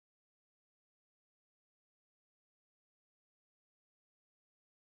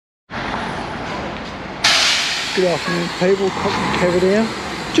Good afternoon people, Kevin here.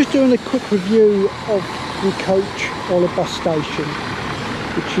 Just doing a quick review of the coach or the bus station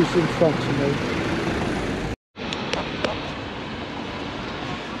which is in front of me.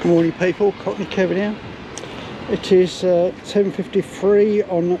 Good morning people, Cockney Kevin here. It is 10:53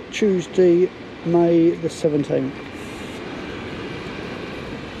 on Tuesday, May the 17th.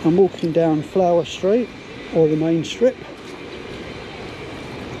 I'm walking down Flower Street, or the main strip.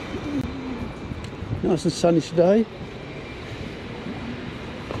 Nice and sunny today.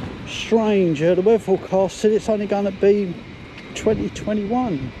 Strange, the weather forecast said it's only going to be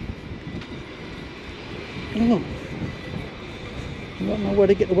 2021. Oh, I don't know where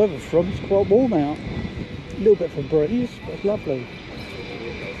to get the weather from. It's quite warm out. A little bit of a breeze, but it's lovely.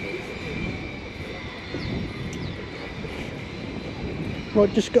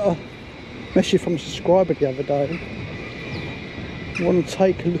 Right, just got a message from a subscriber the other day. I want to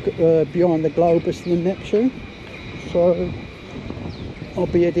take a look at behind the Globus and the Neptune, so I'll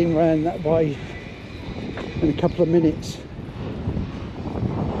be heading round that way in a couple of minutes.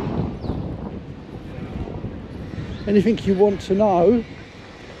 Anything you want to know,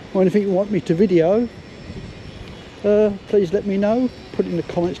 or anything you want me to video, please let me know. Put it in the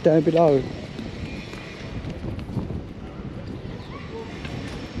comments down below.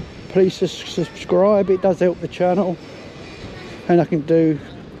 Please subscribe, it does help the channel, and I can do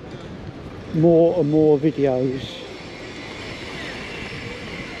more and more videos.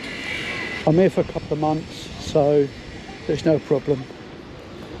 I'm here for a couple of months, so there's no problem.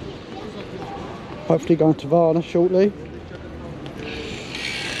 Hopefully going to Varna shortly.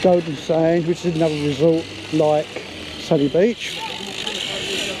 Golden Sand, which is another resort like Sunny Beach.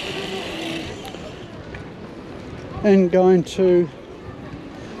 And going to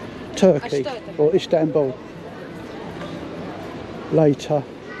Turkey or Istanbul later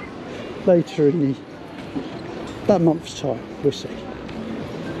in that month's time, we'll see.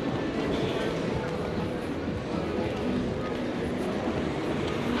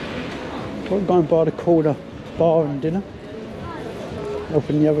 I'm going by the corner bar and dinner,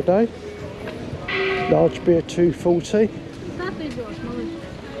 opened the other day. Large beer £2.40.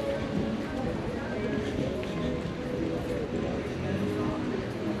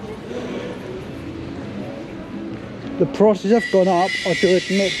 The prices have gone up, I do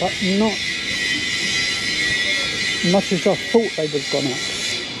admit, but not much as I thought they would have gone up.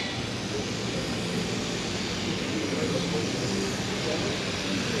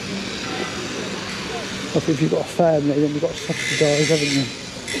 I think if you've got a family, then you've got to subsidise, haven't you?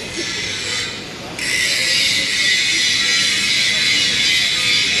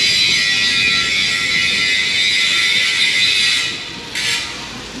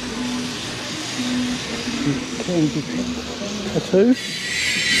 A two.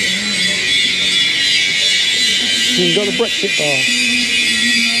 You've got a Brexit bar.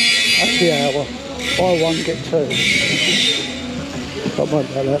 That's the hour. Buy one, get two. Don't mind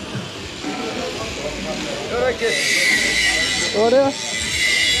about that. Right there.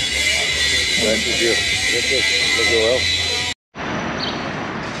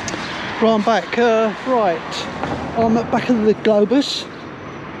 Right, I'm back. Right, I'm at back of the Globus.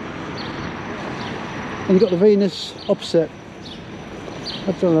 And you've got the Venus opposite.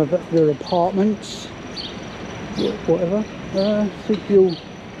 I don't know if they're apartments, whatever. I think you'll...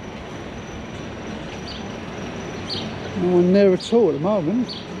 No one there at all at the moment.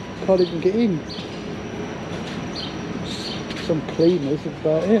 Can't even get in. Some cleaners, that's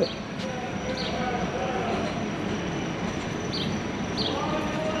about it.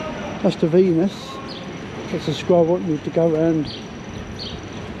 That's the Venus. That's the square I want you to go around.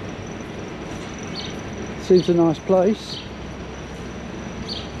 Seems a nice place.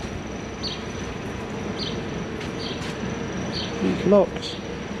 It's locked.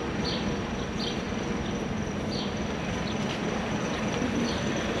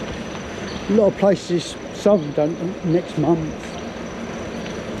 A lot of places, some don't next month.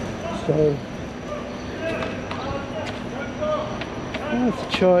 So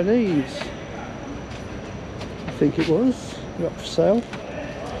that's Chinese. I think it was. They're up for sale.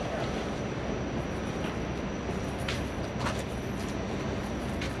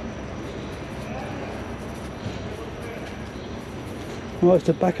 Well, it's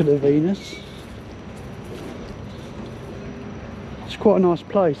the back of the Venus. It's quite a nice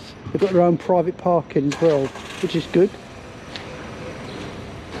place. They've got their own private parking as well, which is good.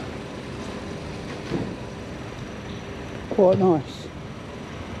 Quite nice.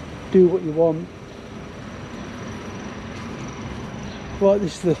 Do what you want. Right,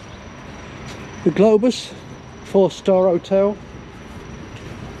 this is the Globus 4-star hotel.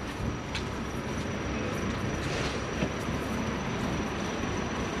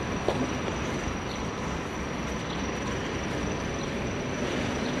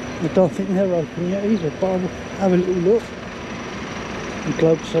 I don't think they're open yet either, but I'll have a little look. The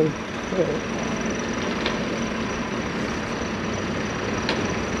Globus are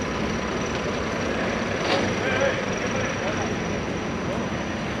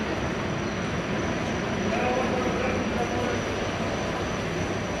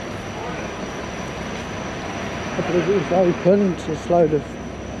I believe it was open, there's a load of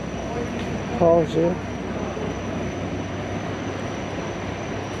cars here.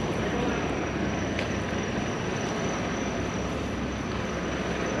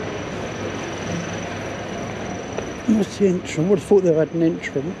 What's the entrance? I would have thought they had an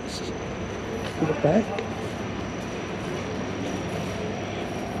entrance at the back.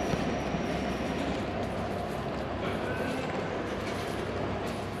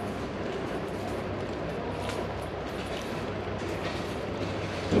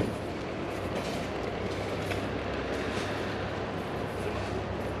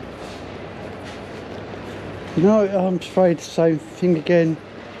 No, I'm afraid the same thing again.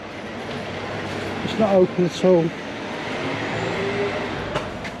 It's not open at all.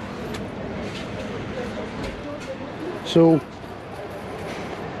 It's all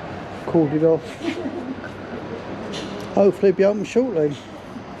corded off. Hopefully it'll be open shortly.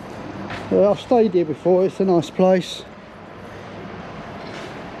 I've stayed here before, it's a nice place.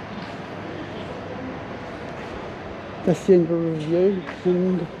 That's the end of the review,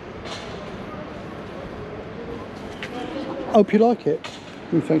 and I hope you like it.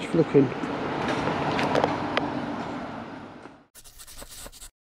 And thanks for looking.